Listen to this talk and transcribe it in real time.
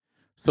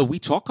So we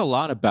talk a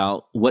lot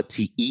about what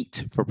to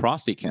eat for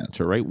prostate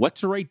cancer, right? What's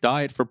the right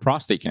diet for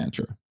prostate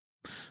cancer?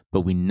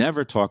 But we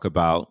never talk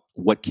about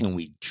what can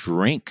we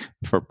drink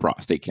for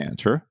prostate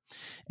cancer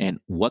and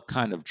what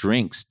kind of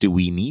drinks do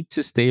we need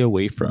to stay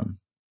away from.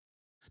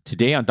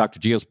 Today on Dr.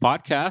 Gio's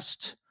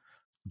podcast,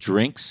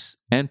 drinks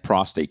and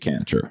prostate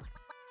cancer.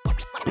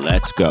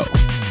 Let's go.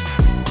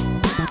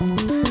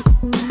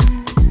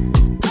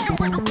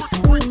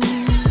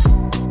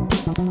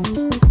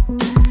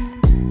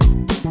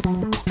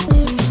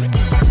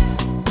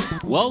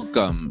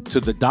 Welcome to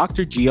the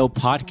Dr. Gio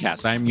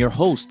podcast. I'm your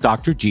host,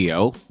 Dr.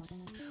 Gio,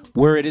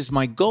 where it is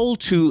my goal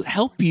to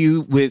help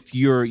you with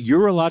your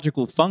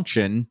urological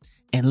function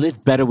and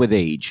live better with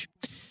age.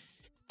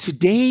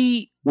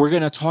 Today, we're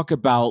going to talk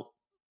about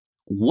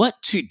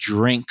what to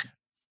drink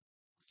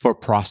for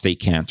prostate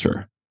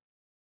cancer.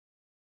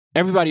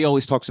 Everybody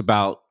always talks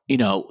about,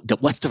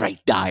 what's the right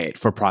diet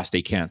for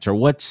prostate cancer?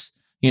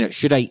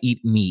 Should I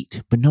eat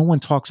meat? But no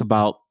one talks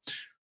about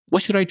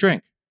what should I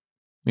drink?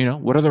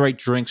 What are the right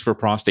drinks for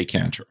prostate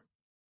cancer,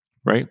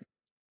 right?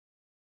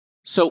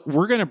 So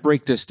we're going to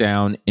break this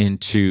down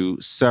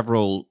into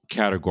several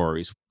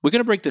categories. We're going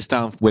to break this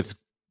down with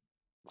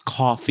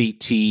coffee,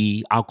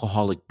 tea,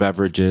 alcoholic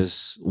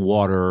beverages,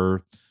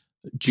 water,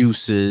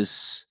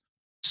 juices,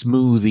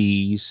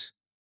 smoothies,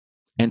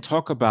 and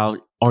talk about,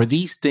 are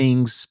these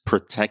things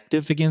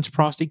protective against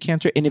prostate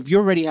cancer? And if you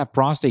already have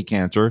prostate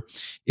cancer,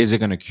 is it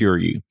going to cure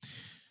you?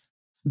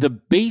 The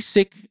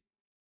basic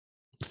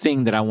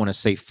thing that I want to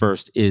say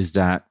first is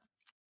that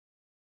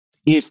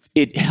if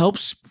it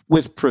helps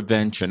with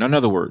prevention, in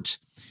other words,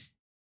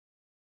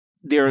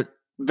 there are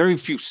very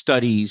few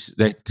studies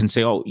that can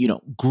say,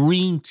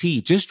 green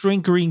tea, just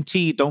drink green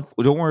tea. Don't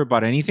worry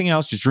about anything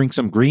else. Just drink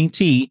some green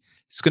tea.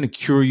 It's going to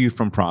cure you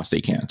from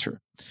prostate cancer.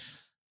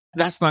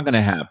 That's not going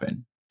to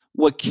happen.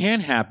 What can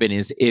happen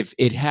is if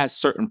it has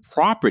certain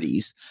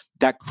properties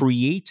that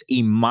create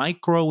a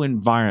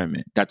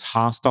microenvironment that's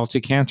hostile to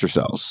cancer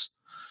cells,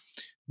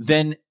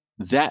 then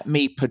that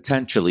may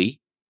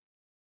potentially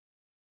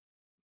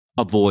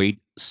avoid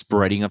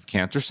spreading of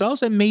cancer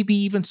cells and maybe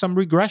even some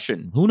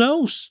regression. Who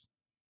knows?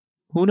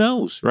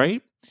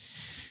 Right?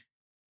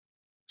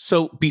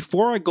 So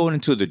before I go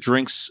into the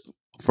drinks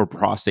for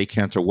prostate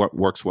cancer, what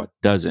works, what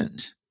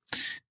doesn't,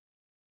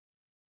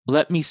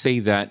 let me say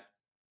that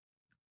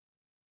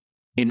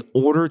in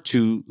order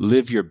to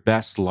live your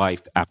best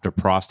life after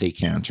prostate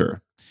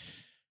cancer,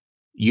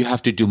 you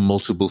have to do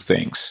multiple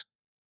things.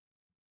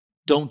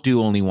 Don't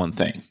do only one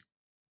thing.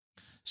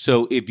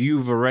 So if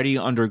you've already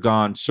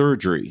undergone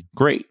surgery,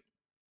 great.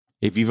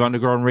 If you've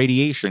undergone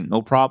radiation,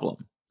 no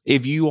problem.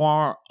 If you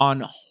are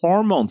on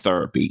hormone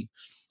therapy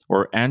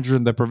or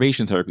androgen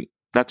deprivation therapy,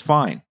 that's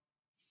fine.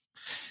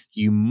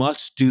 You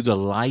must do the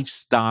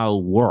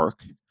lifestyle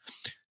work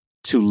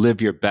to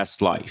live your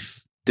best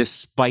life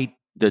despite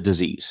the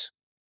disease.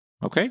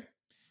 Okay?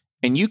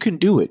 And you can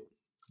do it.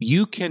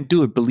 You can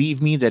do it.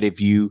 Believe me that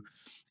if you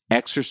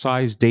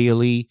exercise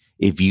daily,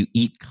 if you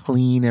eat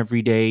clean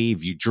every day,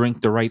 if you drink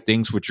the right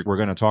things, which we're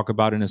going to talk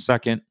about in a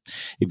second,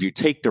 if you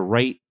take the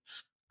right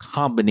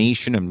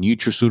combination of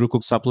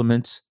nutraceutical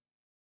supplements,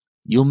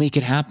 you'll make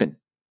it happen.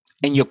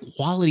 And your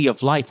quality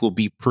of life will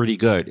be pretty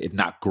good, if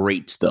not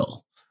great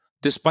still,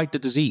 despite the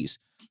disease.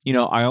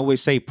 I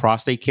always say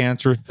prostate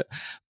cancer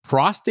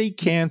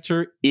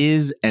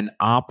is an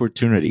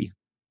opportunity.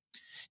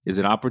 Is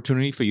an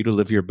opportunity for you to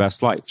live your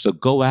best life. So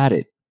go at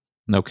it.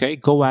 Okay?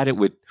 Go at it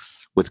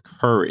with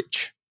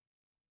courage.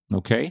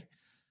 Okay?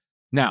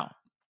 Now,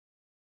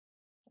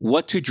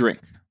 what to drink?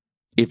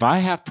 If I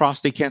have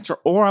prostate cancer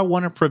or I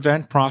want to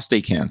prevent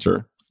prostate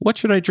cancer, what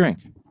should I drink?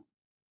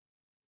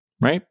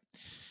 Right?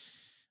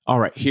 All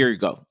right, here you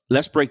go.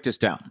 Let's break this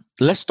down.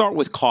 Let's start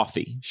with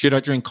coffee. Should I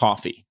drink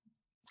coffee?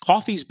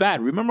 Coffee's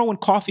bad. Remember when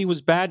coffee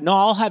was bad? No,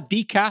 I'll have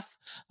decaf.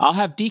 I'll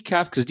have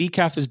decaf because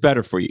decaf is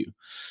better for you.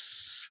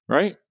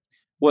 Right?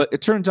 Well,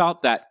 it turns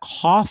out that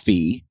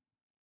coffee,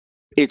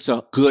 it's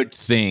a good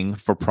thing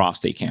for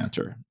prostate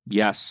cancer.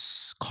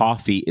 Yes,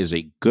 coffee is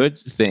a good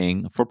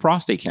thing for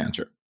prostate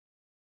cancer.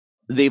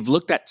 They've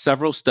looked at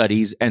several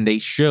studies and they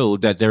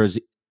showed that there's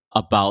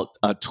about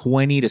a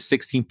 20 to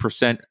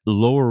 16%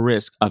 lower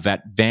risk of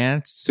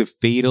advanced to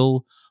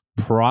fatal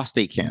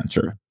prostate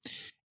cancer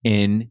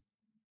in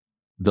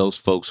those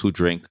folks who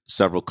drink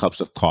several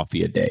cups of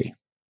coffee a day.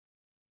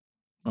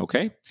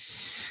 Okay?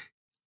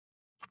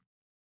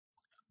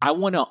 I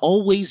want to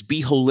always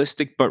be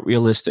holistic but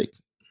realistic.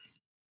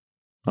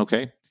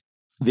 Okay?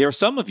 There are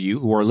some of you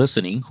who are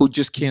listening who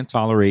just can't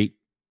tolerate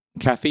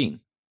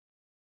caffeine.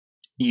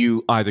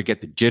 You either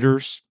get the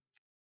jitters,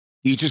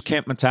 you just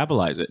can't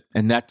metabolize it.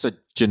 And that's a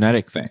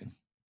genetic thing.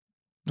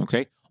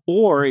 Okay?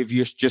 Or if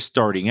you're just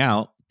starting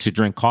out to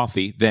drink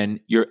coffee, then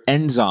your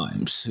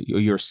enzymes,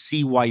 your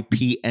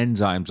CYP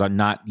enzymes are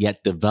not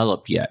yet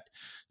developed yet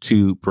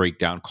to break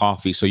down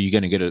coffee. So you're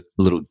going to get a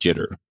little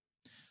jitter.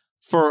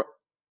 For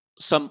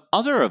some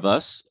other of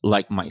us,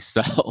 like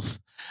myself,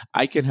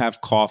 I can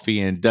have coffee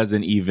and it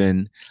doesn't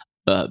even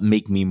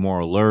make me more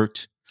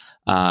alert.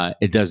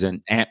 It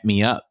doesn't amp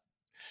me up.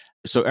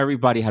 So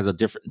everybody has a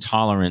different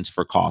tolerance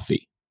for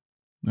coffee.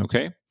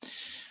 Okay.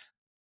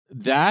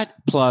 That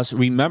plus,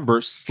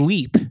 remember,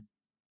 sleep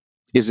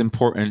is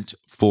important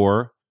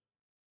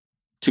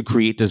to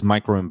create this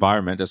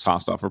microenvironment that's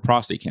hostile for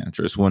prostate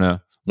cancer. It's one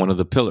of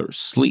the pillars,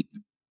 sleep.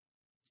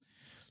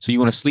 So you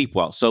want to sleep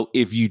well. So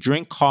if you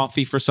drink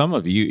coffee, for some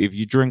of you, if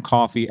you drink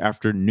coffee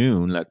after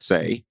noon, let's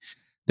say,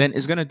 then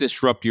it's going to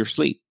disrupt your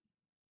sleep.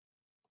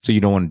 So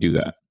you don't want to do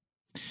that.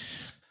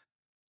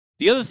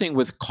 The other thing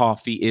with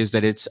coffee is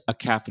that it's a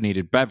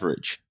caffeinated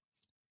beverage.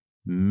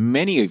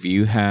 Many of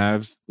you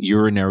have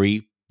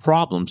urinary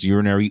problems,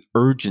 urinary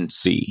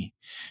urgency,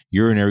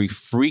 urinary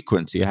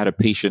frequency. I had a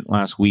patient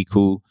last week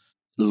who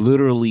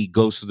literally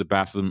goes to the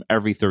bathroom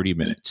every 30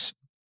 minutes.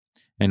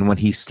 And when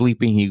he's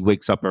sleeping, he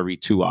wakes up every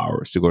 2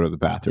 hours to go to the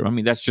bathroom. I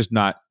mean, that's just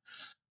not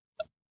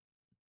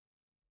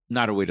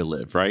a way to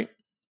live, right?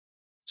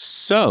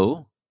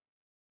 So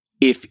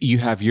if you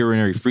have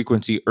urinary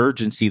frequency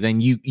urgency,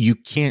 then you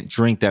can't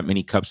drink that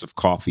many cups of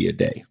coffee a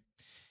day.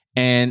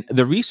 And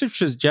the research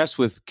suggests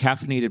with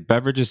caffeinated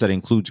beverages that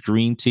includes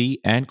green tea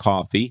and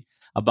coffee,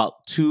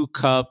 about 2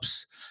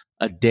 cups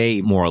a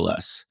day, more or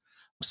less.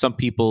 Some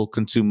people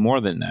consume more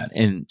than that,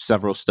 and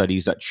several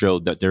studies that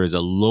showed that there is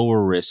a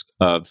lower risk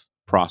of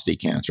prostate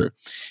cancer.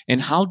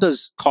 And how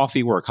does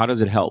coffee work? How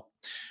does it help?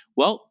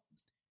 Well,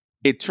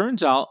 it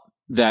turns out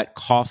that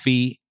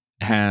coffee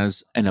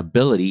has an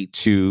ability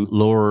to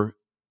lower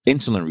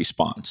insulin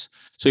response.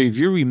 So if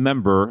you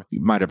remember,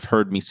 you might have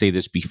heard me say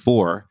this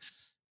before,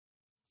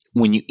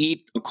 when you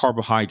eat a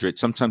carbohydrate,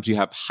 sometimes you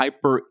have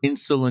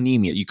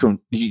hyperinsulinemia.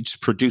 You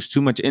just produce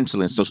too much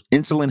insulin. So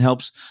insulin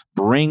helps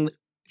bring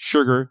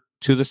sugar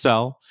to the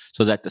cell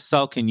so that the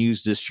cell can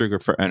use this sugar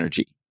for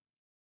energy.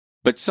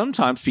 But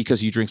sometimes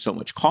because you drink so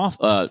much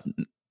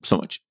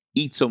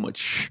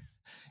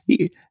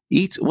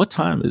eat. What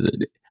time is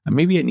it?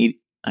 Maybe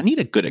I need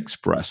a good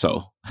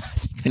espresso. I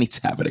think I need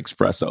to have an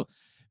espresso.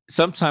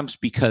 Sometimes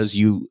because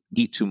you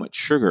eat too much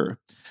sugar,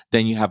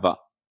 then you have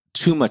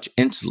too much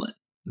insulin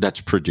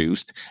that's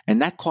produced,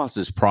 and that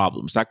causes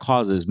problems. That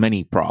causes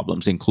many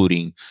problems,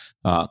 including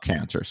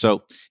cancer.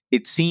 So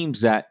it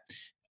seems that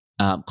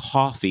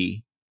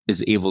coffee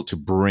is able to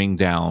bring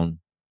down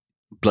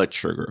blood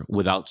sugar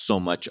without so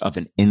much of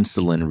an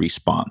insulin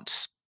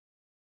response.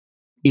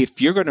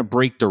 If you're going to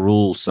break the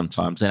rules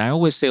sometimes, and I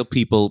always tell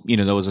people,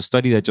 there was a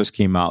study that just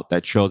came out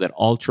that showed that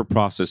ultra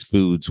processed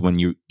foods, when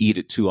you eat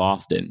it too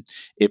often,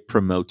 it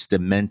promotes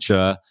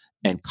dementia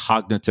and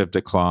cognitive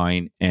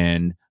decline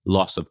and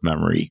loss of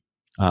memory,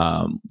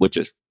 which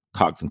is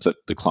cognitive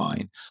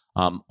decline.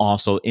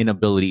 Also,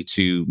 inability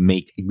to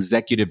make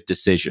executive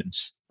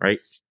decisions, right?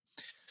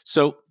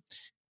 So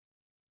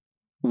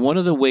one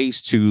of the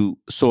ways to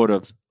sort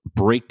of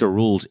break the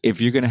rules, if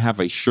you're going to have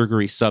a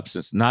sugary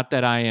substance, not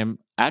that I am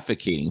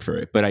advocating for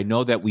it, but I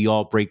know that we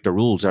all break the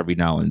rules every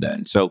now and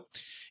then. So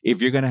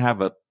if you're going to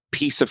have a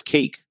piece of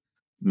cake,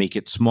 make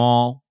it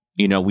small.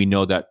 We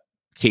know that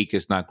cake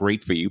is not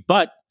great for you,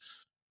 but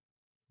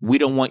we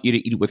don't want you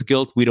to eat it with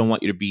guilt. We don't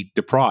want you to be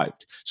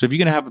deprived. So if you're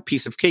going to have a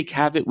piece of cake,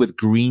 have it with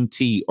green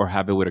tea or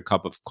have it with a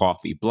cup of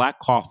coffee, black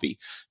coffee.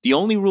 The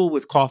only rule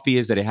with coffee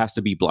is that it has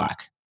to be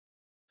black.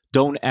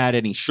 Don't add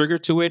any sugar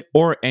to it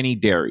or any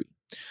dairy.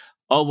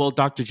 Oh, well,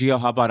 Dr. Gio,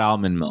 how about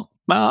almond milk?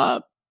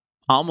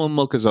 Almond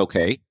milk is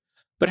okay,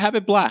 but have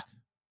it black.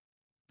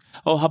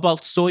 Oh, how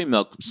about soy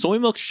milk? Soy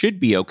milk should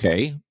be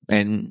okay.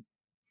 And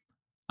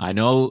I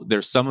know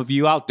there's some of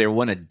you out there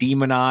want to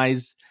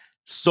demonize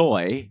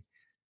soy,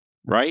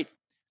 right?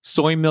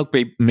 Soy milk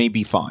may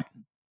be fine,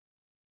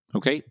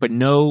 okay? But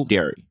no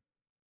dairy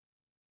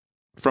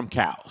from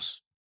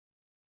cows,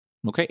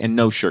 okay? And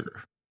no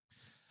sugar.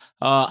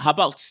 How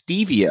about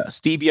stevia?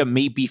 Stevia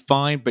may be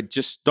fine, but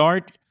just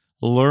start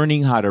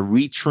learning how to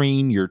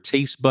retrain your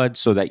taste buds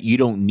so that you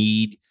don't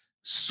need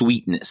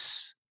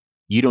sweetness.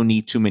 You don't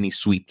need too many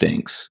sweet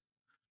things.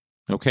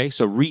 Okay,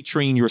 so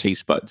retrain your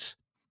taste buds.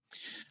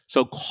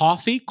 So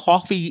coffee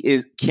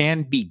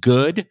can be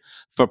good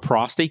for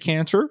prostate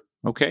cancer.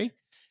 Okay,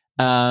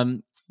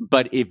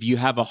 but if you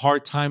have a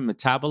hard time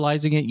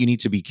metabolizing it, you need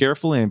to be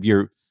careful. And if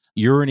you're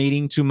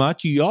urinating too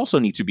much, you also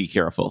need to be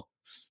careful.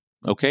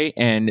 Okay,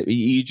 and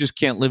you just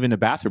can't live in a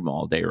bathroom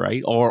all day,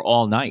 right? Or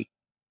all night.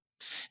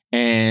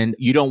 And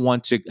you don't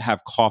want to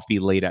have coffee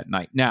late at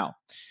night. Now,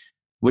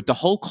 with the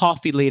whole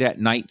coffee late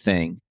at night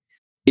thing,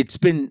 it's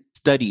been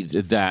studied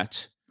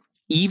that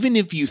even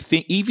if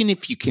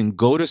you can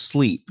go to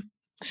sleep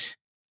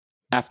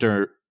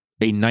after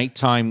a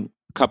nighttime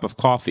cup of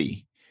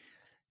coffee,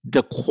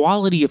 the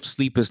quality of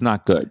sleep is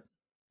not good.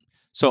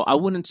 So I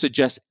wouldn't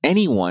suggest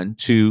anyone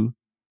to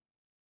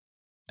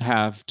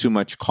have too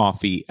much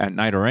coffee at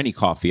night or any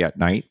coffee at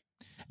night.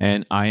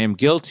 And I am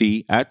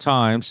guilty at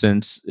times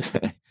since,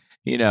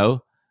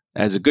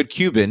 as a good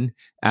Cuban,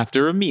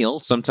 after a meal,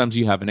 sometimes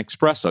you have an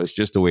espresso. It's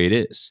just the way it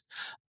is.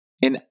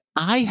 And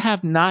I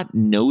have not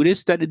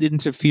noticed that it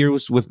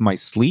interferes with my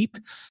sleep.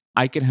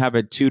 I can have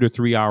it 2 to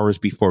 3 hours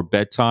before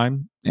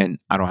bedtime, and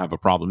I don't have a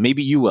problem.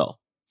 Maybe you will.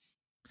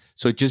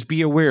 So just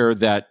be aware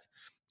that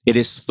it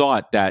is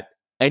thought that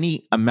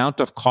any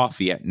amount of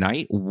coffee at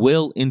night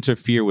will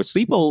interfere with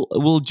sleep,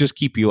 will just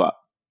keep you up.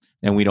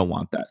 And we don't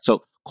want that.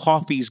 So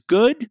coffee's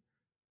good,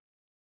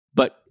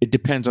 but it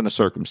depends on the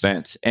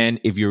circumstance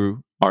and if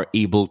you are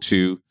able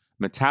to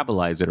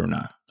metabolize it or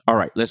not. All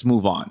right, let's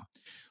move on.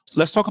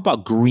 Let's talk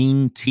about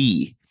green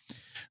tea.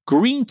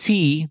 Green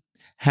tea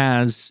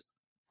has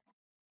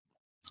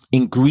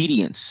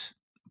ingredients,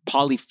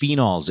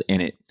 polyphenols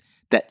in it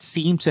that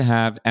seem to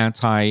have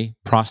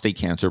anti-prostate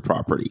cancer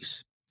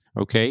properties.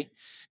 Okay?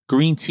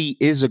 Green tea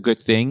is a good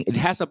thing. It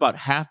has about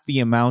half the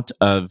amount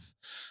of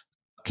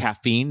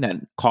caffeine that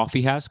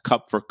coffee has,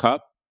 cup for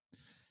cup.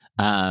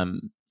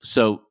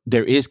 So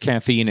there is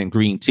caffeine in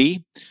green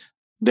tea.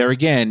 There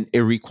again, it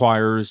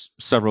requires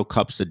several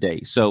cups a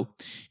day. So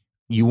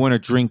you want to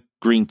drink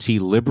green tea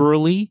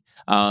liberally.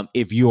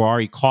 If you are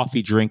a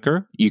coffee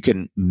drinker, you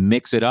can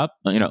mix it up,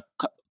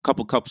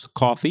 couple cups of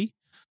coffee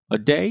a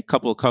day,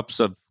 couple of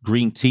cups of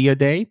green tea a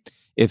day.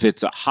 If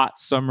it's a hot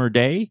summer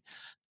day,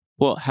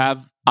 well,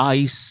 have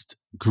iced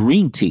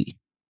green tea.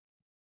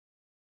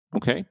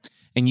 Okay.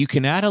 And you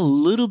can add a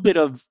little bit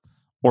of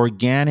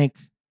organic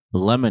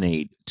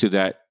lemonade to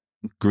that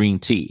green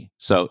tea.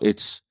 So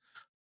it's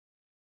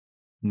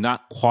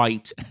not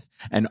quite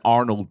an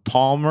Arnold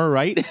Palmer,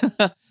 right?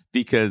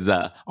 Because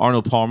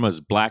Arnold Palmer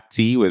is black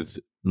tea with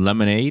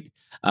lemonade.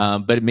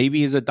 But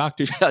maybe is a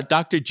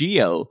Dr.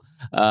 Geo.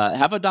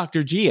 Have a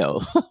Dr.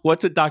 Geo.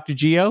 What's a Dr.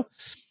 Geo?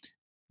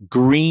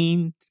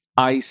 Green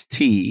iced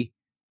tea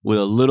with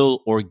a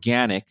little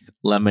organic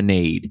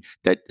lemonade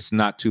that's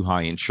not too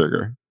high in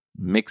sugar.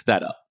 Mix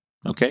that up,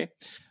 okay?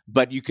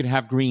 But you can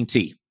have green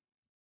tea.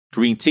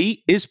 Green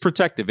tea is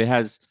protective. It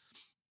has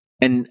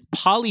a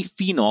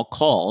polyphenol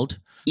called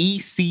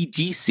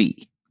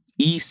ECGC.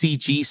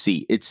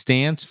 ECGC. It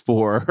stands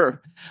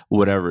for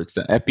whatever it's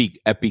the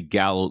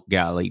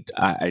epigallate.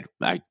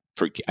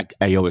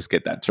 I always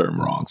get that term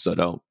wrong, so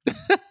don't.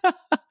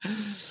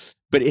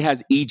 But it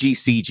has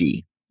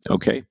EGCG.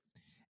 Okay,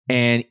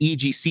 and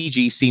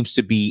EGCG seems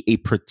to be a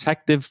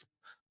protective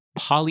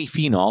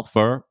polyphenol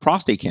for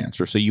prostate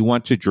cancer. So you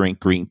want to drink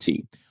green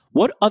tea.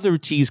 What other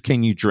teas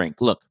can you drink?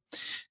 Look,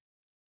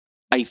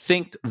 I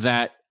think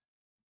that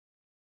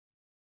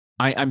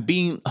I'm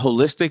being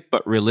holistic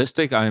but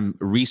realistic. I'm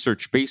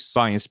research-based,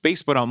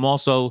 science-based, but I'm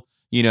also,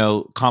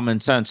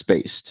 common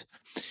sense-based.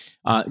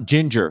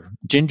 Ginger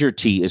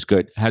tea is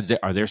good.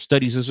 Are there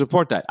studies to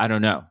support that? I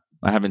don't know.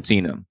 I haven't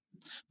seen them.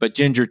 But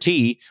ginger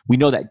tea, we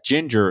know that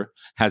ginger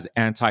has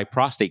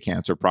anti-prostate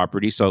cancer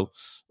properties, so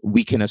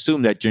we can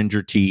assume that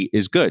ginger tea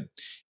is good.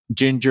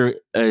 Ginger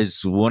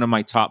is one of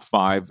my top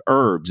 5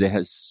 herbs. It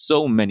has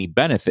so many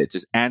benefits.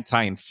 It's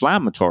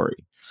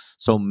anti-inflammatory.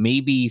 So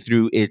maybe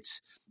through its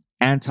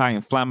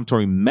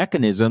anti-inflammatory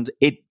mechanisms,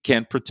 it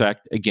can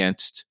protect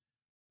against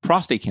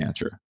prostate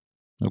cancer.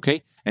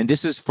 Okay. And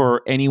this is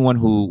for anyone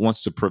who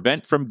wants to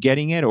prevent from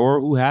getting it or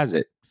who has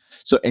it.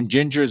 So, and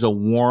ginger is a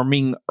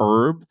warming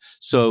herb.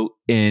 So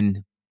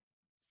in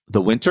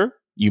the winter,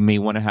 you may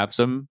want to have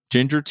some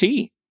ginger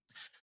tea.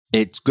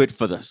 It's good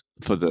for the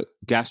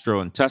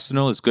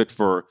gastrointestinal. It's good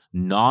for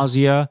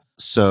nausea.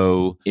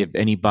 So if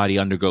anybody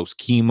undergoes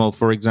chemo,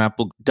 for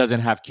example, doesn't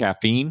have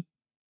caffeine,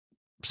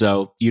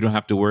 so you don't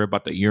have to worry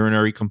about the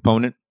urinary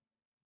component.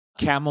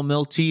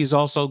 Chamomile tea is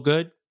also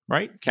good,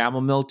 right?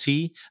 Chamomile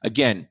tea.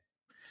 Again,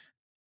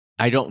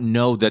 I don't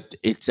know that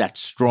it's that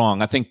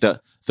strong. I think the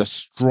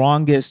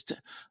strongest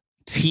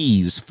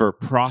teas for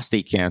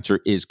prostate cancer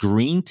is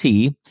green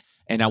tea,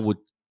 and I would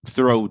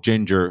throw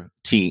ginger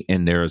tea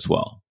in there as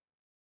well.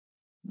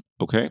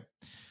 Okay.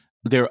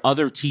 There are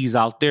other teas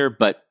out there,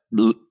 but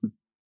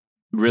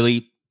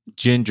really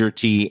ginger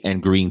tea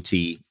and green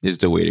tea is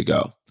the way to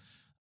go.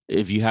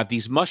 If you have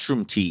these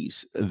mushroom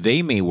teas,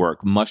 they may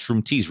work.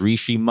 Mushroom teas,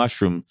 reishi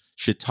mushroom,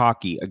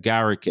 shiitake,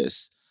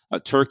 agaricus,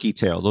 turkey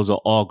tail. Those are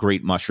all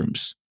great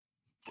mushrooms.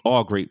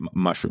 All great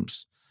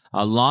mushrooms.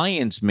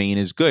 Lion's mane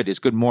is good. It's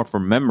good more for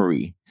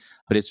memory,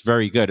 but it's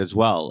very good as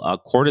well.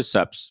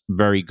 Cordyceps,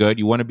 very good.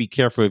 You want to be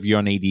careful if you're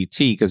on ADT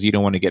because you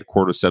don't want to get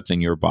cordyceps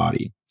in your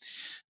body.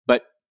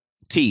 But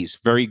teas,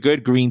 very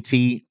good. Green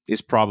tea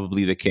is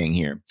probably the king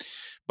here.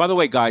 By the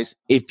way, guys,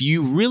 if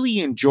you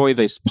really enjoy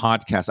this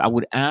podcast, I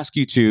would ask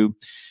you to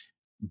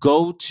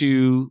go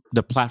to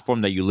the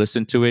platform that you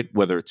listen to it,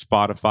 whether it's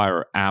Spotify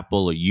or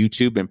Apple or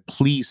YouTube, and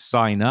please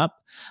sign up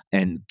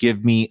and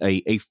give me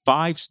a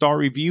 5-star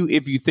review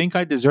if you think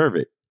I deserve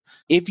it.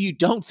 If you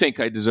don't think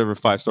I deserve a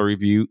 5-star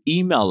review,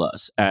 email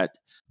us at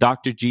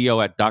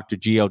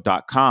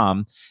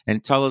drgeo@drgeo.com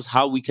and tell us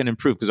how we can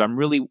improve, because I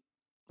really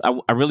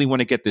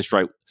want to get this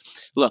right.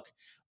 Look,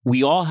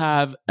 we all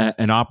have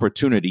an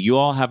opportunity. You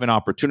all have an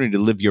opportunity to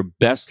live your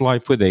best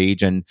life with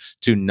age and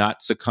to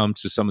not succumb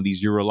to some of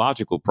these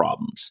urological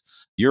problems.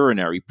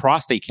 Urinary,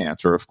 prostate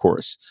cancer, of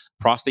course.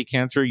 Prostate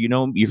cancer,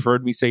 you've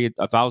heard me say it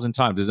 1,000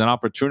 times. There's an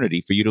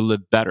opportunity for you to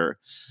live better,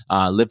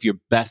 live your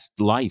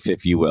best life,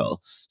 if you will.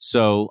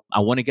 So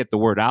I want to get the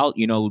word out.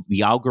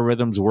 The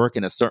algorithms work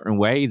in a certain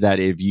way that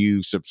if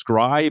you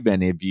subscribe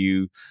and if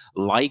you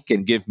like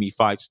and give me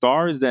 5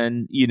 stars,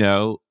 then,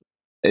 the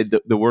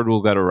word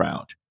will get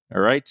around.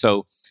 All right.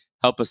 So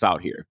help us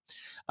out here.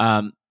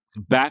 Um,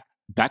 back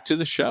to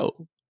the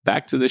show.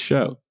 Back to the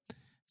show.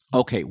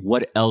 Okay.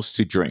 What else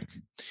to drink?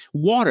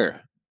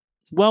 Water.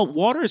 Well,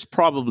 water is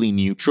probably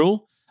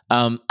neutral.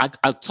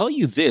 I'll tell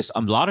you this: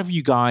 a lot of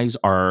you guys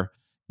are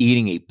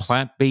eating a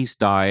plant-based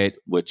diet,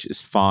 which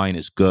is fine,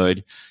 is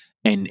good,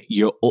 and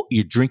you're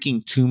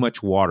drinking too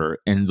much water,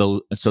 and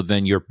so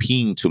then you're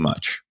peeing too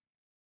much.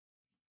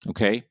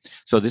 Okay,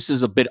 so this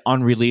is a bit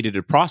unrelated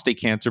to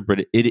prostate cancer, but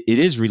it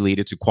is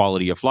related to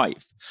quality of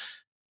life.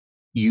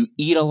 You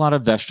eat a lot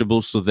of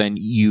vegetables, so then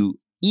you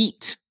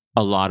eat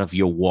a lot of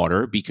your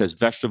water because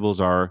vegetables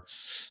are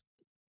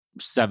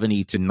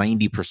 70 to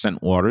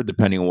 90% water,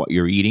 depending on what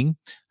you're eating.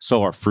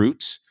 So are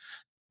fruits.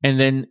 And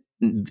then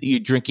you're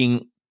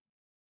drinking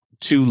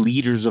 2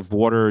 liters of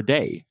water a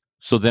day.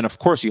 So then, of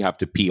course, you have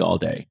to pee all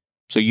day.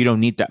 So you don't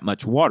need that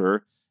much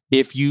water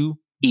if you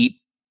eat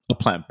a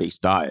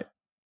plant-based diet.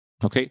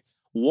 Okay.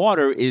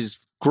 Water is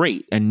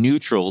great and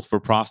neutral for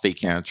prostate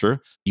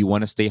cancer. You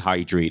want to stay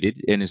hydrated,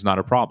 and it's not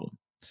a problem.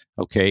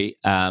 Okay.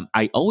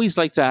 I always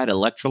like to add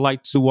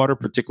electrolytes to water,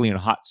 particularly in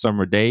hot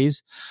summer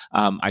days.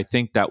 I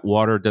think that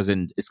water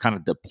it's kind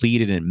of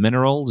depleted in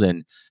minerals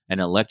and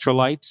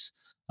electrolytes,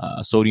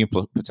 sodium,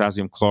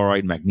 potassium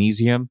chloride,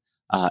 magnesium,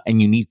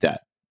 and you need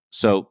that.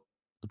 So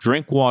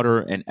drink water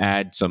and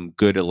add some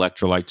good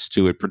electrolytes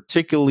to it,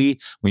 particularly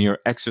when you're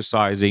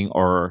exercising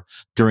or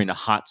during a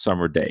hot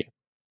summer day.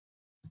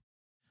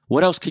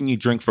 What else can you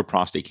drink for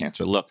prostate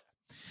cancer? Look,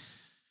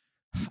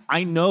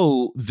 I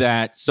know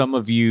that some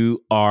of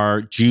you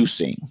are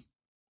juicing,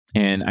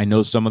 and I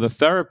know some of the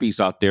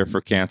therapies out there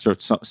for cancer,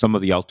 some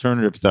of the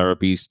alternative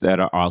therapies that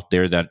are out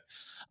there that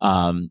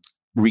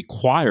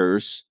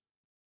requires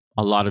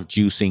a lot of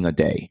juicing a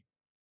day.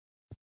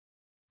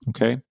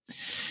 Okay.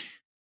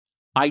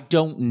 I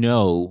don't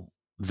know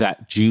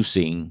that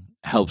juicing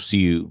helps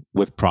you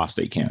with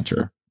prostate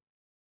cancer.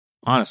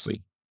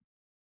 Honestly,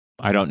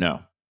 I don't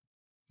know.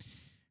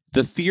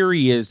 The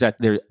theory is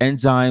that there are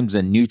enzymes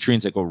and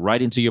nutrients that go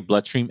right into your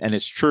bloodstream, and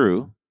it's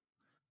true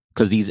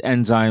because these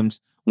enzymes,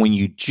 when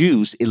you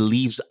juice, it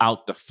leaves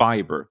out the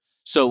fiber.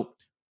 So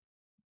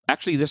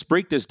actually, let's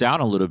break this down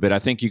a little bit. I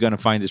think you're going to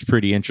find this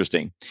pretty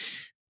interesting.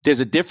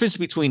 There's a difference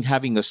between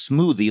having a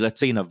smoothie,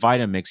 let's say in a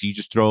Vitamix, you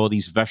just throw all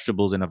these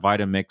vegetables in a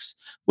Vitamix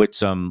with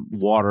some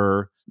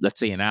water, let's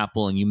say an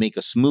apple, and you make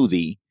a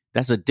smoothie.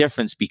 That's a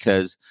difference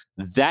because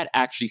that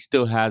actually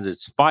still has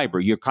its fiber.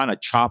 You're kind of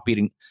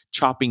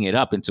chopping it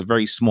up into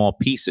very small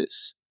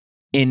pieces.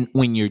 And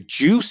when you're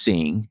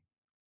juicing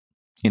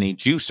in a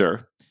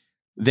juicer,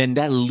 then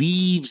that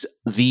leaves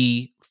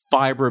the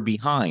fiber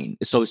behind.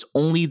 So it's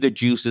only the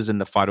juices and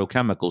the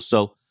phytochemicals.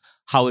 So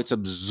how it's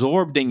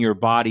absorbed in your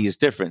body is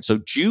different. So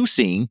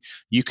juicing,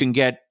 you can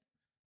get,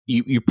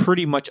 you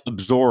pretty much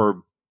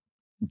absorb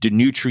the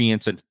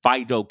nutrients and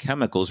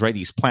phytochemicals, right?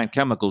 These plant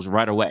chemicals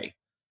right away.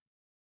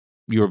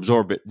 You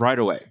absorb it right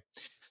away.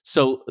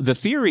 So the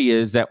theory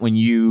is that when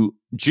you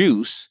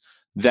juice,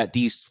 that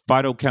these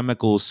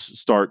phytochemicals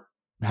start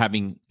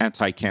having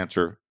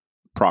anti-cancer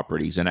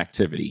properties and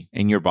activity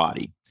in your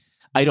body.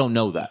 I don't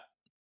know that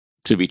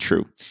to be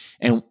true.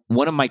 And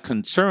one of my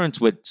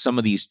concerns with some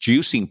of these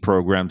juicing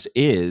programs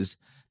is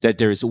that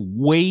there's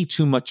way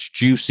too much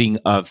juicing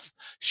of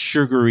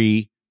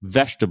sugary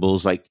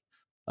vegetables like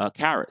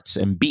carrots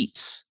and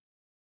beets,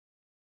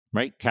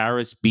 right?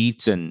 Carrots,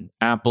 beets, and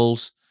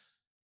apples.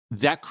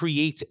 That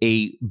creates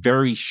a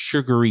very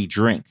sugary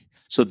drink.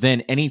 So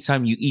then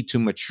anytime you eat too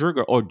much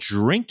sugar or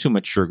drink too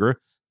much sugar,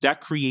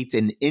 that creates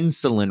an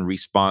insulin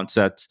response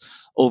that's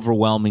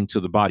overwhelming to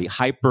the body,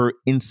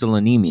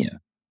 hyperinsulinemia.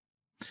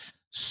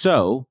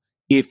 So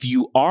if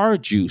you are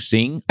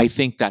juicing, I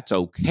think that's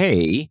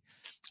okay.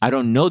 I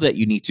don't know that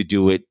you need to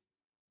do it,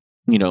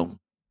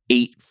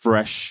 8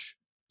 fresh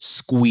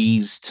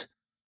squeezed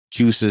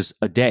juices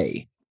a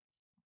day.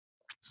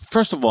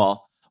 First of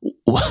all,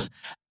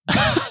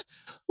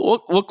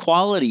 what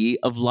quality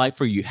of life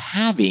are you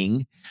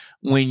having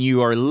when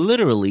you are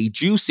literally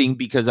juicing?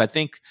 Because I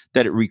think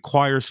that it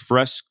requires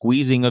fresh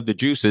squeezing of the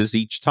juices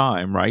each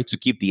time, right? To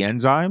keep the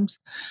enzymes.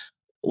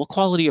 What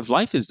quality of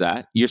life is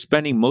that? You're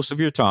spending most of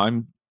your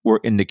time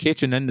in the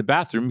kitchen and the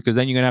bathroom because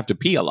then you're going to have to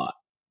pee a lot.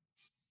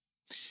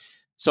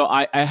 So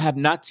I have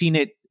not seen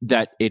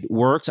that it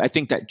works. I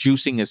think that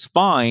juicing is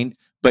fine,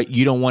 but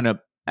you don't want to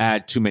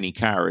add too many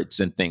carrots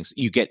and things.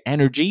 You get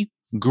energy.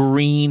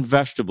 Green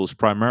vegetables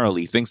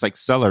primarily, things like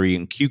celery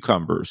and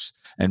cucumbers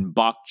and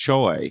bok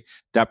choy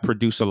that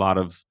produce a lot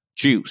of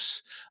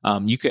juice.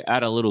 You could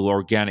add a little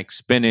organic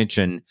spinach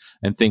and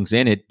things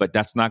in it, but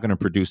that's not going to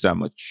produce that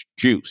much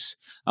juice.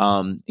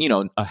 A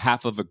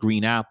half of a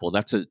green apple,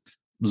 that's a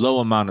low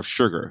amount of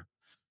sugar.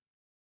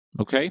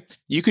 Okay.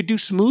 You could do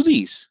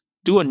smoothies.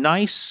 Do a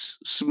nice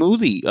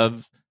smoothie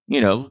of,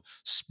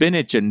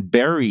 spinach and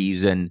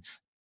berries and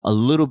a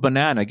little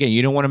banana. Again,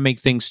 you don't want to make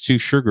things too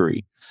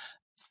sugary.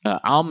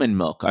 Almond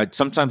milk. You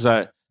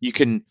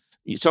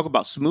talk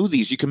about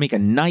smoothies. You can make a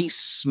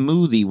nice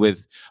smoothie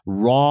with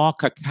raw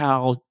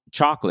cacao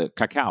chocolate,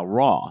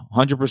 raw,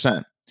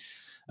 100%.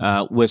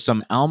 with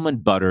some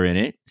almond butter in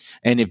it.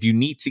 And if you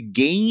need to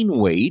gain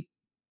weight,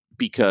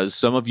 because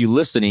some of you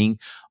listening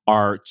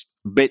are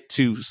a bit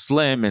too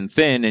slim and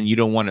thin and you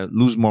don't want to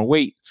lose more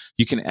weight,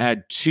 you can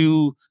add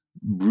 2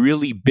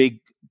 really big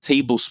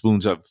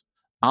tablespoons of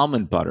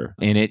almond butter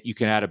in it. You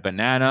can add a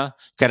banana,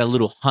 got a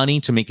little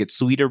honey to make it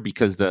sweeter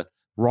because the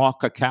raw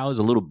cacao is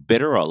a little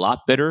bitter or a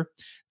lot bitter.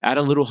 Add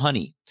a little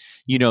honey.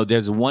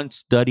 There's one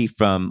study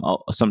from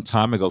some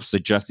time ago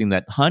suggesting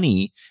that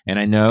honey, and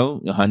I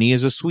know honey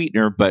is a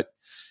sweetener, but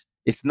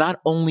it's not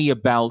only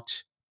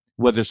about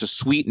whether it's a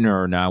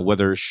sweetener or not,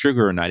 whether it's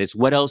sugar or not, it's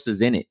what else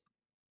is in it,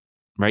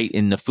 right?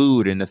 In the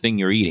food and the thing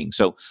you're eating.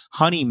 So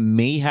honey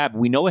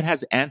we know it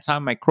has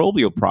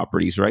antimicrobial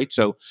properties, right?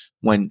 So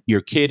when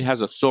your kid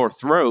has a sore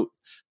throat,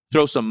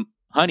 throw some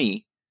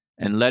honey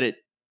and let it,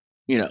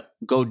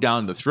 go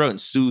down the throat and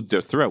soothe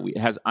their throat. It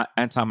has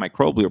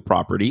antimicrobial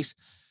properties.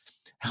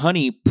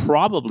 Honey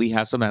probably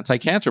has some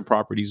anti-cancer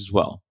properties as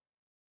well.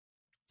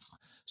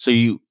 So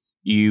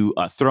you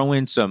throw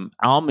in some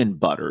almond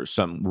butter,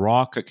 some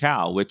raw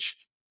cacao, which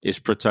is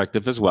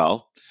protective as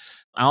well,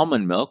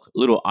 almond milk, a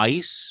little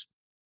ice,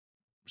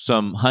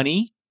 some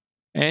honey,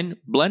 and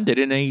blend it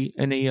in a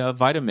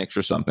Vitamix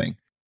or something.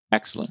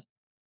 Excellent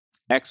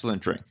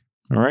drink.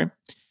 All right.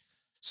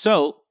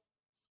 So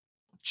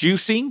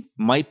juicing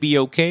might be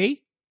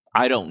okay.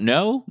 I don't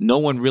know. No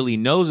one really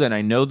knows, and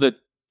I know that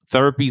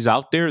therapies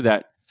out there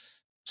that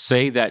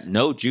say that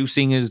no,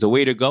 juicing is the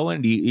way to go,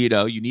 and you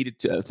need it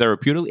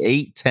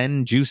therapeutically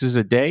 8-10 juices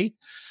a day.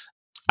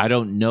 I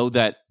don't know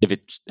that if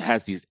it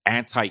has these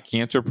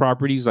anti-cancer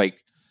properties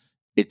like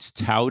it's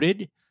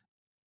touted,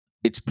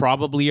 it's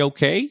probably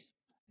okay,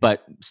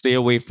 but stay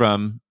away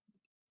from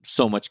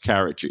so much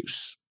carrot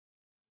juice,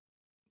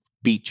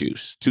 beet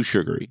juice, too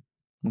sugary.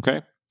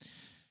 Okay.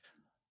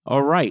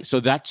 All right. So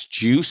that's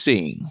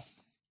juicing.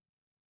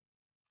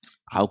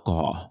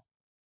 Alcohol.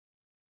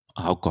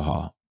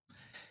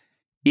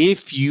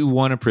 If you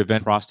want to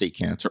prevent prostate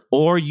cancer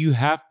or you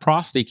have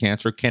prostate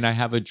cancer, can I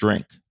have a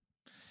drink?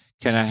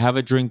 Can I have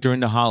a drink during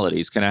the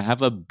holidays? Can I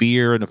have a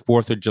beer in a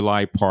 4th of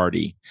July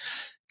party?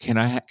 Can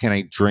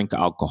I drink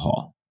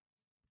alcohol?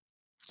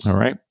 All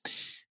right.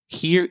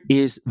 Here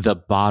is the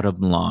bottom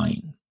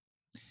line.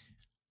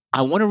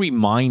 I want to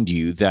remind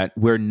you that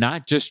we're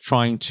not just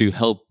trying to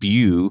help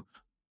you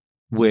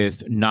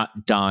with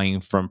not dying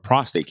from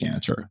prostate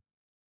cancer.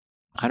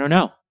 I don't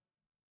know.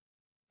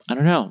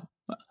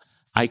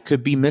 I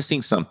could be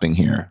missing something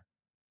here.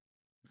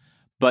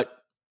 But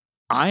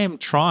I am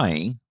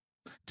trying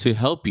to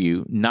help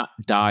you not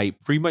die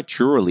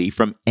prematurely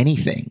from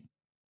anything.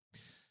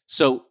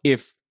 So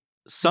if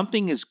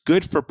something is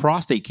good for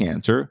prostate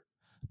cancer,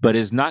 but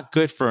is not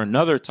good for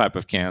another type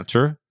of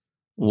cancer,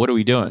 what are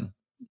we doing?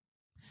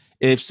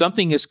 If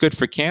something is good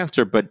for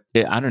cancer, but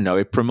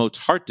it promotes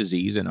heart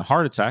disease and a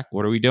heart attack,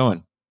 what are we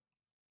doing?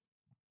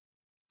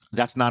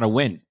 That's not a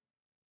win,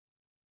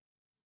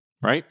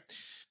 right?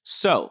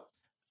 So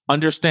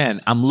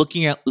understand, I'm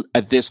looking at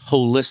this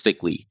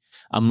holistically.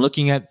 I'm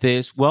looking at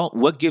this,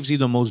 what gives you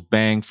the most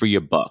bang for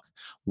your buck?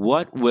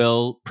 What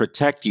will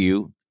protect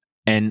you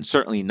and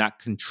certainly not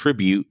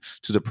contribute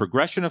to the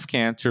progression of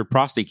cancer,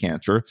 prostate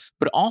cancer,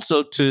 but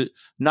also to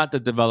not the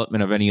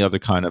development of any other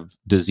kind of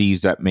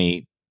disease that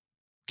may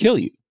kill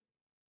you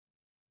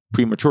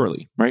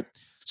prematurely, right?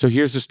 So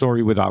here's the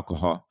story with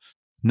alcohol.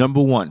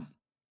 Number 1,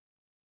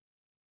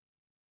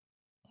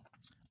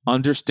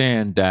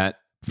 understand that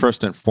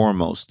first and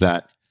foremost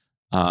that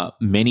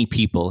many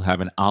people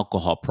have an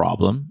alcohol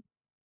problem.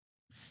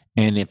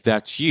 And if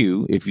that's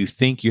you, if you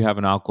think you have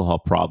an alcohol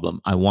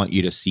problem, I want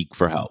you to seek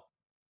for help.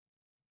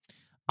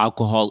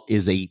 Alcohol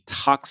is a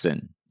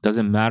toxin.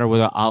 Doesn't matter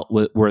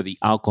where the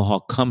alcohol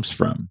comes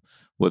from,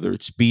 whether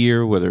it's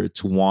beer, whether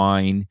it's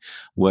wine,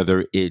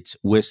 whether it's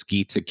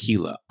whiskey,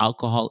 tequila.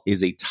 Alcohol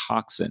is a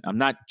toxin. I'm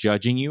not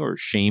judging you or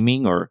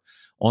shaming, or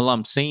all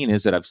I'm saying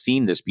is that I've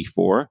seen this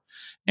before,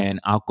 and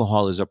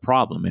alcohol is a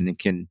problem, and it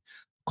can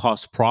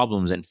cause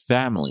problems in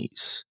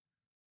families,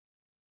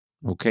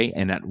 okay,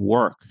 and at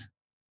work.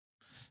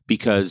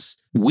 Because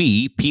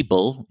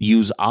people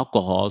use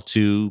alcohol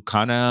to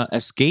kind of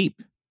escape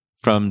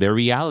from their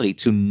reality,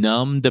 to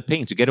numb the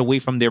pain, to get away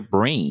from their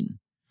brain.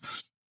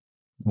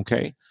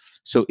 Okay.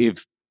 So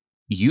if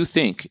you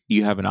think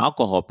you have an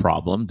alcohol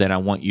problem, then I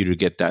want you to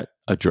get that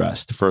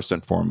addressed first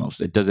and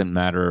foremost. It doesn't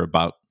matter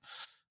about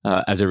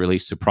as it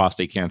relates to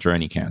prostate cancer or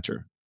any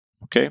cancer.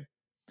 Okay.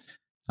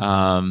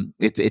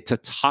 It's a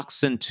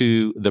toxin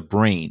to the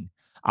brain.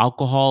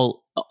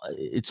 Alcohol,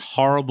 it's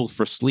horrible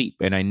for sleep.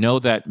 And I know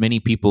that many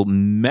people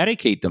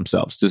medicate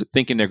themselves to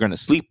thinking they're going to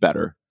sleep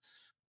better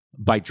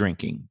by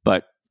drinking.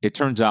 But it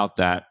turns out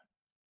that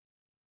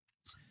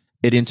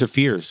it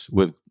interferes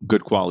with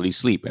good quality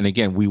sleep. And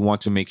again, we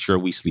want to make sure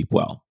we sleep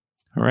well.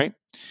 All right.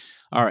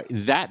 All right.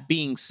 That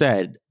being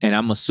said, and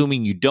I'm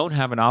assuming you don't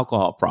have an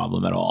alcohol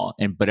problem at all,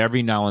 but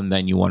every now and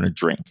then you want to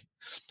drink.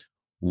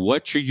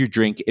 What should you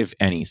drink, if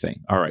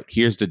anything? All right.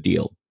 Here's the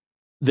deal.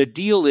 The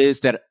deal is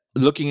that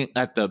looking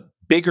at the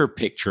bigger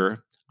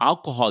picture,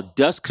 alcohol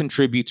does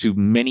contribute to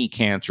many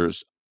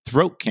cancers,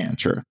 throat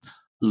cancer,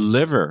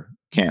 liver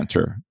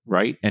cancer,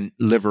 right? And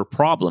liver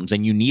problems.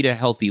 And you need a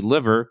healthy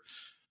liver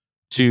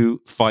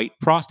to fight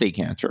prostate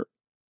cancer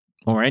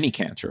or any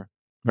cancer,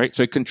 right?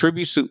 So it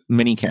contributes to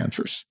many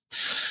cancers.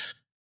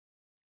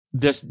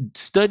 The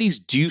studies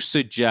do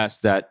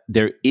suggest that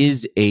there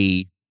is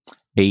a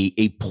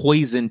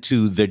poison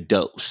to the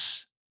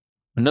dose.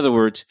 In other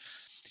words,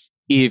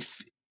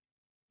 if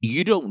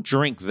you don't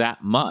drink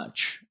that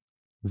much,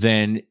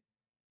 then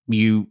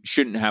you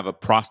shouldn't have a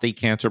prostate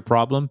cancer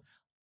problem.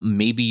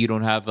 Maybe you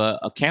don't have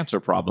a cancer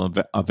problem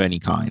of any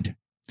kind.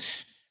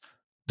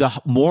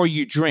 The more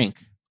you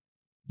drink,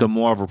 the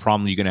more of a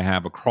problem you're going to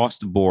have across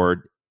the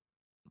board,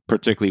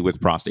 particularly with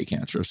prostate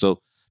cancer. So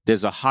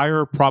there's a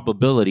higher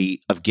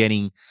probability of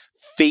getting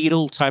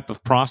fatal type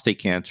of prostate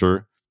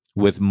cancer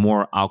with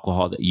more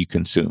alcohol that you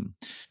consume.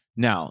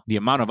 Now, the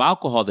amount of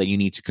alcohol that you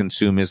need to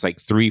consume is like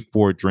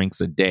 3-4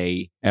 drinks a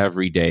day,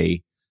 every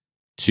day,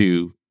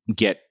 to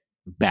get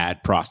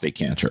bad prostate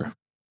cancer.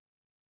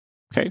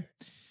 Okay?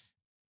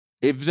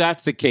 If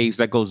that's the case,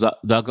 that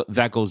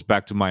goes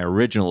back to my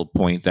original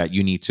point that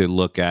you need to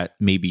look at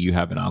maybe you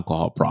have an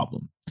alcohol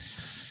problem.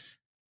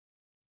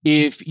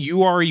 If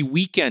you are a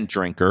weekend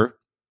drinker,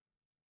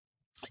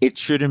 it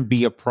shouldn't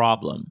be a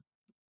problem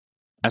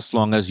as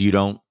long as you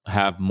don't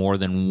have more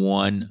than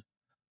 1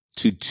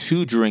 to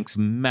 2 drinks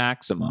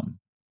maximum.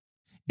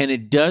 And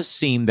it does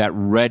seem that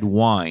red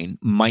wine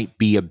might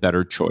be a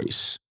better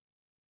choice.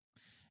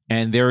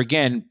 And there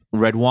again,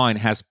 red wine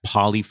has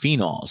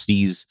polyphenols,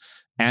 these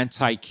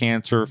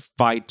anti-cancer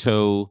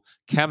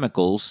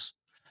phytochemicals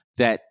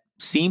that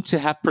seem to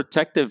have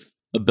protective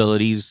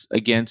abilities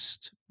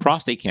against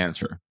prostate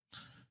cancer.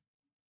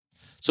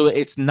 So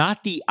it's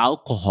not the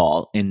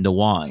alcohol in the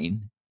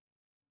wine,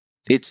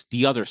 it's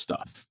the other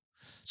stuff.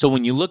 So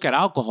when you look at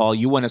alcohol,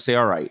 you want to say,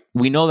 all right,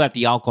 we know that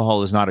the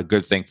alcohol is not a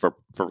good thing for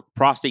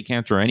prostate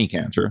cancer or any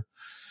cancer,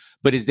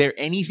 but is there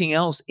anything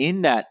else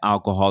in that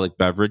alcoholic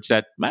beverage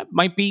that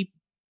might be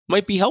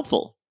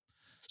helpful?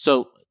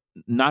 So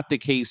not the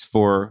case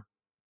for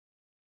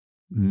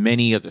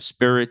many of the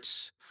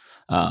spirits,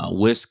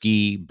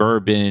 whiskey,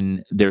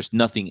 bourbon. There's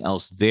nothing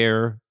else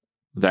there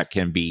that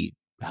can be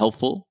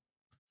helpful.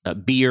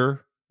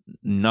 Beer,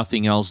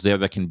 nothing else there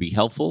that can be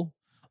helpful.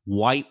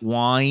 White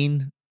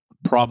wine,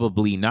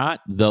 probably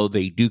not, though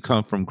they do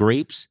come from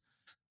grapes.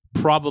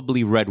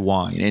 Probably red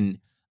wine. And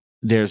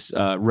there's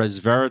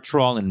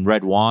resveratrol in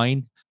red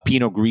wine,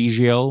 Pinot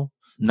Grigio,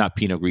 not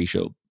Pinot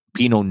Grigio,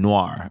 Pinot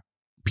Noir.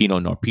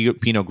 Pinot Noir.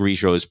 Pinot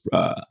Grigio is,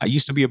 I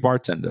used to be a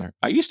bartender.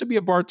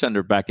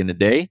 Back in the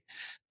day.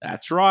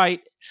 That's right.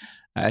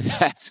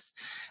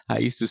 I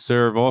used to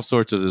serve all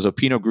sorts of this. So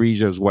Pinot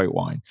Grigio is white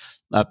wine.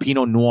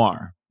 Pinot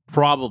Noir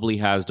probably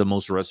has the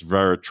most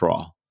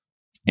resveratrol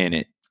in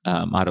it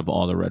out of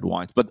all the red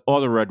wines. But all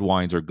the red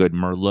wines are good.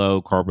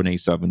 Merlot, Cabernet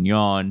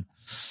Sauvignon,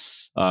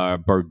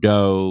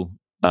 Bordeaux,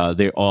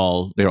 they're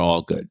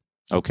all good.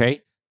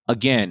 Okay?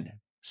 Again,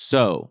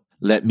 so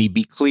let me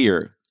be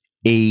clear.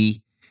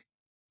 A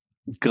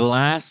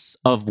glass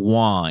of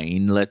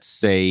wine, let's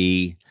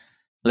say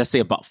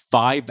about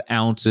 5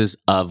 ounces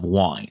of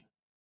wine.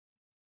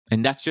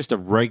 And that's just a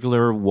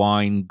regular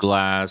wine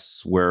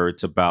glass where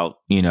it's about,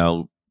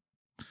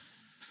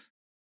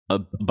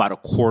 about a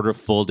quarter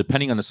full,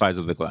 depending on the size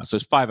of the glass. So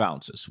it's 5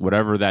 ounces,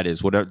 whatever that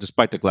is,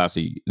 despite the glass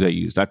they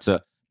use. That's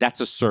a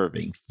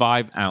serving,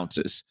 5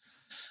 ounces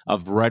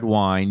of red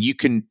wine. You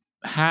can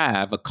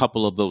have a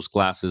couple of those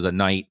glasses a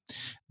night,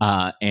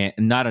 and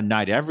not a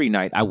night every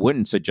night. I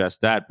wouldn't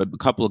suggest that, but a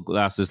couple of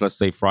glasses, let's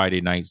say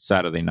Friday night,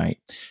 Saturday night.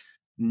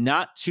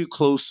 Not too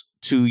close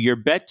to your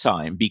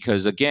bedtime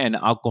because, again,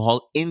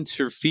 alcohol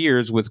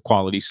interferes with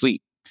quality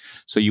sleep.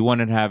 So you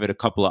want to have it a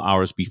couple of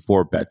hours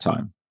before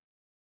bedtime.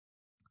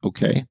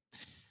 Okay.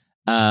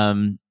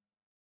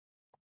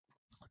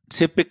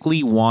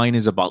 Typically, wine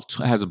has about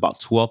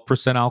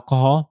 12%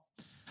 alcohol.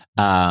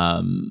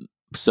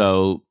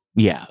 So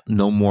yeah,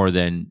 no more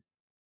than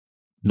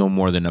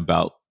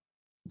about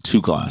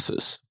 2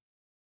 glasses.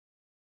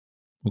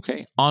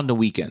 Okay, on the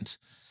weekends.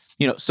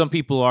 Some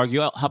people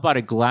argue, how about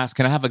a glass?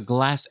 Can I have a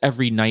glass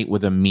every night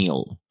with a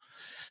meal?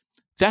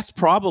 That's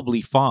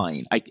probably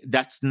fine.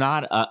 That's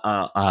not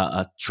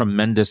a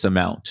tremendous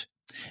amount.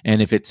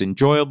 And if it's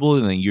enjoyable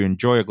and then you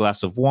enjoy a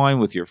glass of wine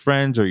with your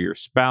friends or your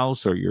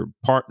spouse or your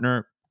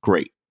partner,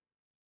 great.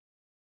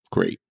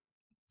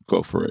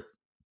 Go for it.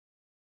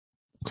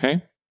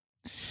 Okay.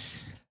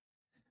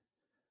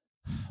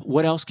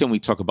 What else can we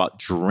talk about?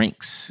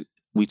 Drinks.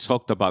 We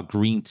talked about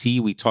green tea.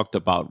 We talked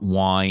about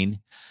wine,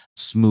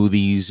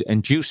 smoothies,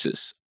 and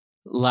juices.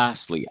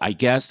 Lastly, I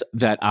guess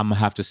that I'm going to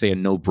have to say a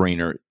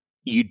no-brainer.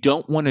 You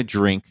don't want to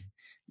drink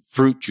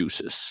fruit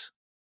juices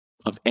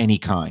of any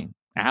kind.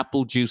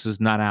 Apple juice is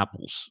not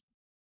apples.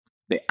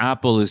 The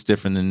apple is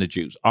different than the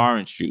juice.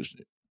 Orange juice.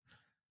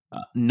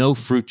 No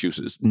fruit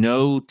juices.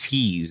 No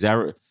teas.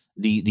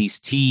 These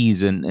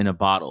teas in a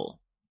bottle.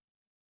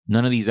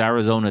 None of these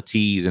Arizona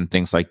teas and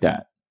things like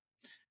that.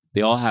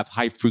 They all have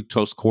high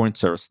fructose corn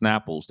syrup,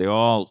 Snapples.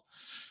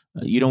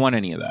 You don't want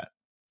any of that.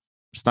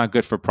 It's not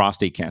good for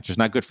prostate cancer. It's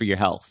not good for your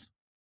health.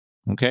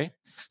 Okay?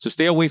 So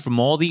stay away from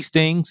all these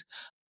things.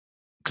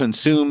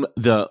 Consume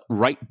the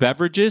right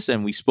beverages,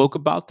 and we spoke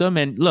about them.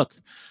 And look,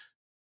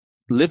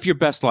 live your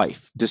best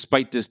life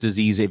despite this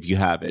disease if you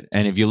have it.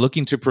 And if you're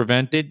looking to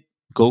prevent it,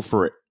 go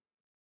for it.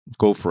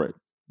 Go for it.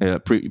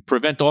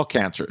 Prevent all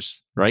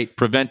cancers, right?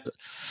 Prevent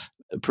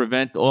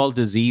all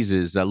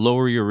diseases,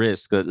 lower your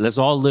risk. Let's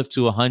all live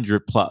to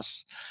 100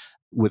 plus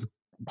with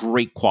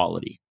great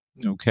quality.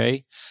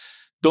 Okay.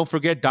 Don't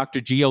forget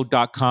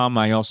drgeo.com.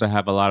 I also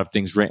have a lot of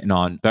things written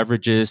on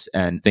beverages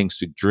and things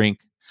to drink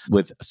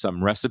with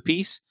some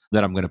recipes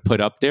that I'm going to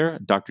put up there,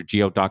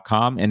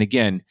 drgeo.com. And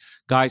again,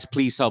 guys,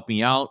 please help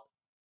me out.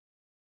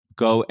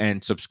 Go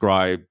and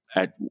subscribe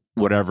at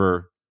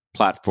whatever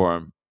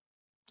platform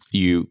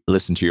you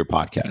listen to your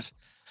podcast.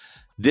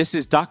 This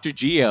is Dr.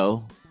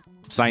 Geo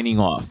signing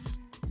off.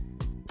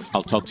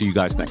 I'll talk to you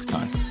guys next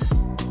time.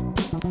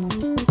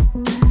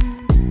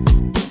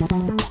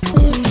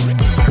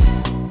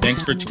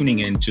 Thanks for tuning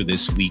in to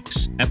this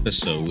week's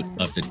episode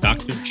of the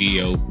Dr.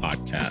 Geo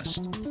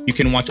podcast. You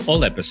can watch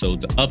all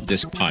episodes of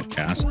this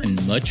podcast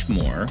and much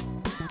more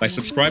by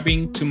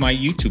subscribing to my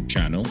YouTube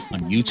channel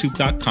on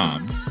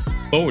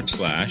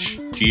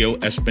youtube.com/Geo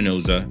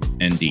Espinoza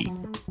ND.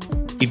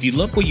 If you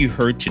love what you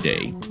heard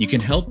today, you can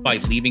help by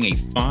leaving a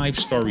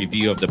 5-star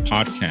review of the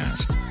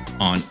podcast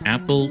on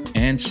Apple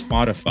and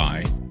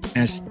Spotify,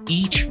 as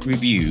each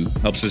review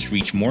helps us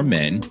reach more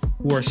men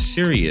who are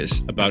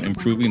serious about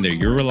improving their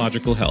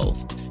urological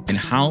health and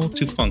how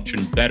to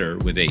function better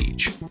with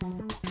age.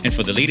 And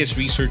for the latest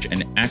research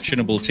and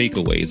actionable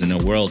takeaways in the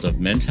world of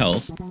men's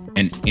health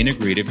and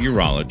integrative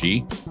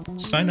urology,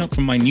 sign up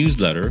for my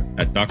newsletter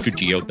at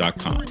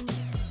drgeo.com.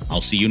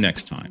 I'll see you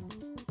next time.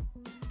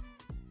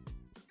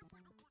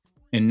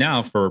 And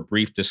now for a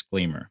brief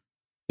disclaimer.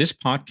 This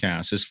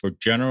podcast is for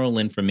general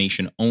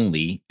information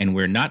only, and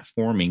we're not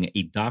forming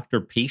a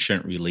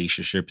doctor-patient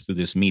relationship through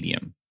this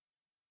medium.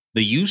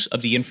 The use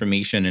of the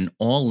information and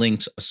all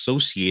links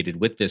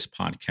associated with this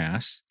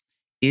podcast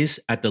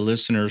is at the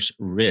listener's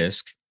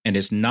risk and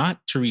is not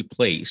to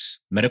replace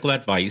medical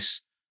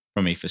advice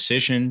from a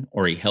physician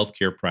or a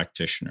healthcare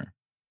practitioner.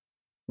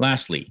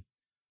 Lastly,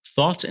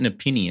 thoughts and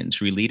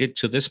opinions related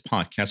to this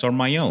podcast are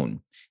my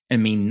own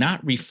and may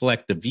not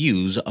reflect the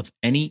views of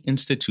any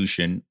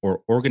institution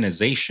or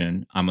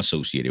organization I'm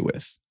associated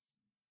with.